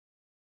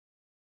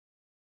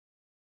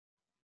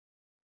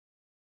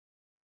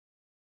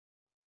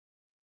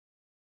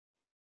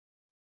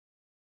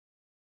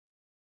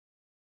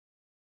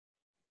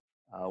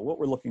What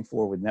we're looking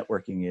for with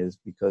networking is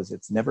because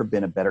it's never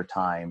been a better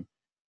time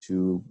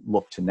to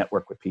look to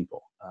network with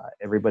people.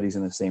 Everybody's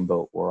in the same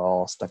boat. We're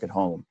all stuck at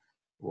home.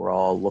 We're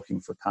all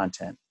looking for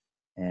content,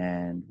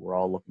 and we're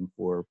all looking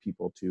for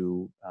people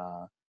to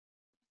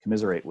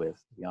commiserate with,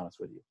 to be honest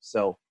with you.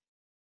 So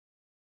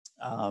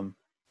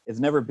it's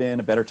never been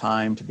a better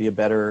time to be a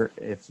Bettor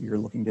if you're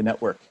looking to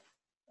network.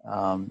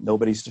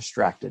 Nobody's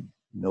distracted.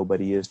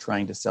 Nobody is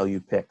trying to sell you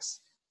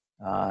picks.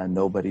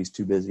 Nobody's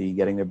too busy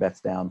getting their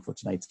bets down for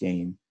tonight's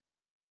game.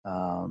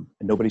 And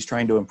nobody's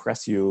trying to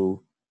impress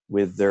you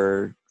with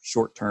their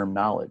short-term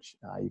knowledge.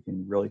 You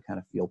can really kind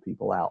of feel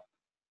people out.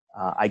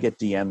 I get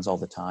DMs all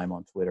the time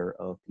on Twitter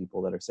of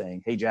people that are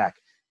saying, hey, Jack,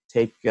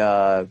 take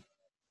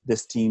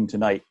this team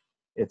tonight.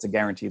 It's a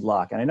guaranteed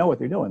lock. And I know what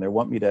they're doing. They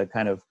want me to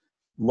kind of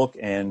look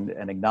and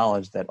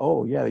acknowledge that,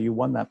 oh, yeah, you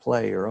won that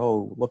play, or,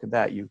 oh, look at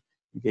that. You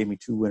gave me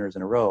 2 winners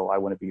in a row. I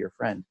want to be your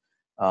friend.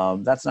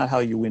 That's not how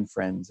you win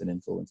friends and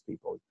influence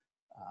people.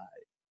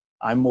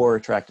 I'm more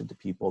attracted to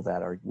people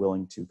that are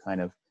willing to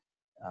kind of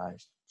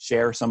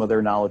share some of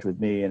their knowledge with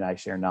me, and I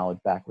share knowledge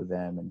back with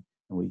them, and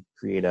we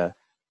create a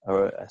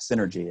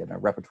synergy and a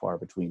repertoire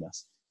between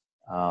us.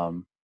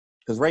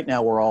 Because right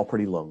now we're all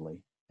pretty lonely,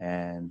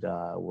 and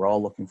we're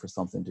all looking for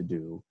something to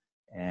do,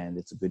 and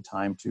it's a good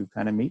time to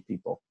kind of meet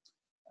people.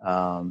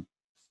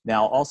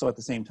 Now, also at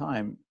the same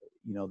time,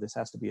 this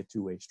has to be a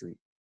two-way street.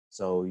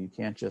 So you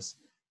can't just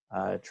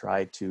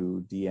try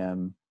to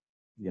DM,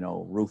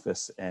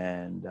 Rufus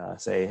and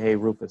say, hey,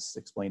 Rufus,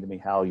 explain to me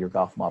how your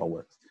golf model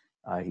works.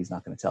 He's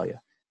not going to tell you.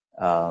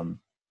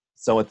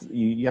 So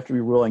you have to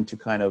be willing to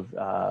kind of,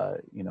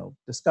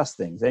 discuss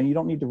things. And you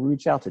don't need to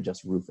reach out to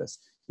just Rufus.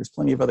 There's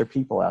plenty of other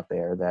people out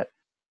there that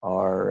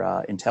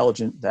are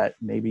intelligent that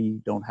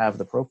maybe don't have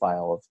the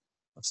profile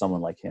of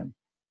someone like him.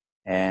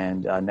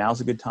 And now's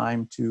a good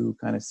time to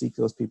kind of seek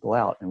those people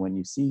out. And when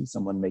you see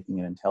someone making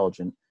an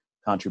intelligent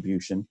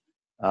contribution,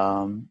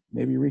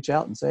 maybe reach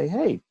out and say,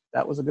 hey,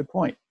 that was a good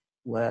point.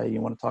 Well,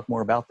 you want to talk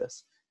more about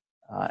this?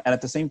 And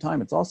at the same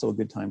time, it's also a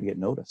good time to get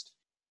noticed.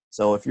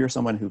 So if you're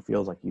someone who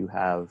feels like you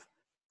have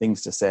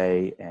things to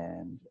say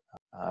and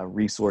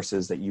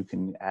resources that you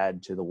can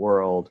add to the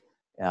world,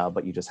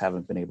 but you just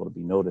haven't been able to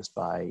be noticed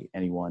by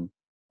anyone,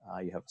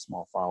 you have a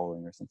small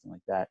following or something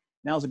like that,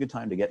 now's a good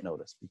time to get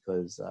noticed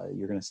because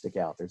you're going to stick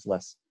out. There's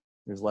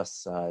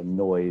less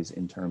noise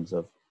in terms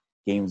of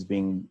games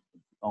being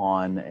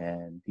on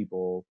and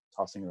people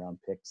tossing around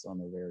picks on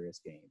their various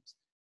games.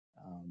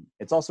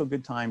 It's also a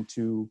good time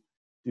to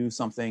do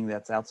something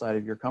that's outside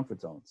of your comfort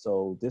zone.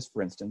 So this,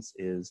 for instance,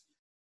 is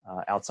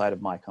outside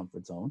of my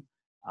comfort zone.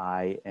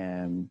 I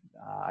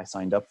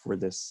signed up for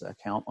this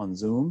account on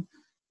Zoom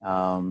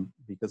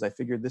because I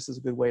figured this is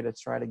a good way to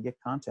try to get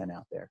content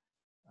out there.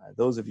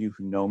 Those of you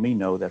who know me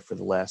know that for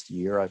the last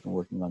year, I've been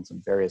working on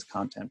some various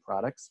content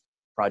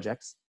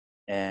projects,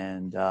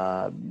 and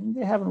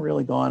they haven't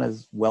really gone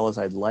as well as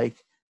I'd like.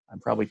 I'm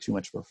probably too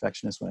much of a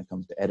perfectionist when it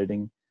comes to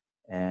editing.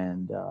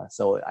 And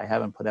so I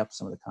haven't put up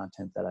some of the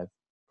content that I've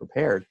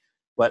prepared,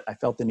 but I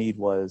felt the need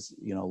was,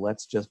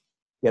 let's just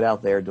get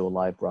out there, do a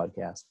live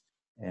broadcast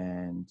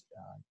and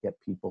get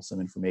people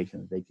some information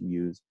that they can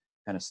use,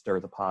 kind of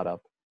stir the pot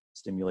up,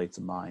 stimulate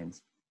some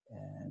minds.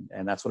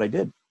 And that's what I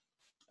did.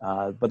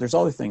 But there's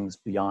other things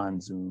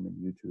beyond Zoom and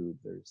YouTube.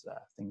 There's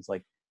things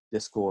like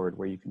Discord,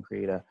 where you can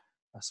create a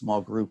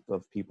small group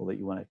of people that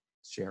you want to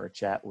share a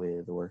chat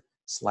with, or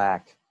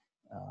Slack,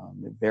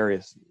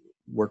 various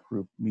work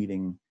group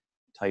meeting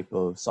type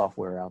of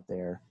software out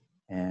there.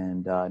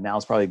 And now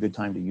is probably a good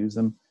time to use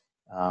them.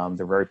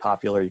 They're very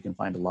popular. You can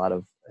find a lot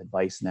of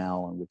advice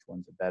now on which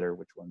ones are better,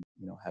 which ones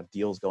have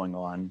deals going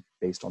on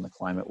based on the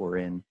climate we're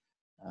in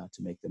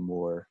to make them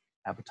more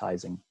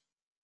appetizing.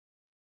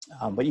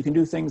 But you can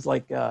do things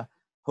like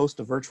host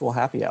a virtual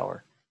happy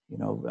hour.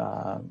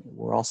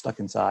 We're all stuck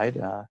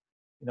inside.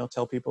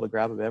 Tell people to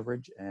grab a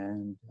beverage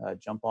and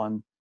jump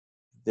on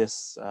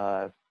this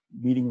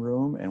meeting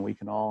room, and we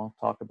can all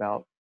talk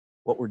about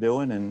what we're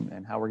doing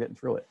and how we're getting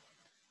through it.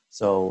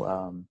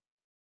 So,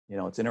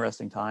 it's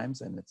interesting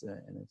times, and it's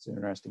an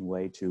interesting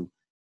way to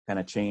kind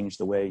of change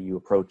the way you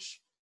approach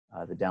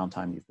the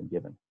downtime you've been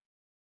given.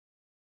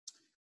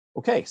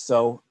 Okay,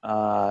 so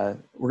we're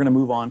going to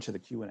move on to the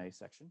Q&A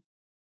section.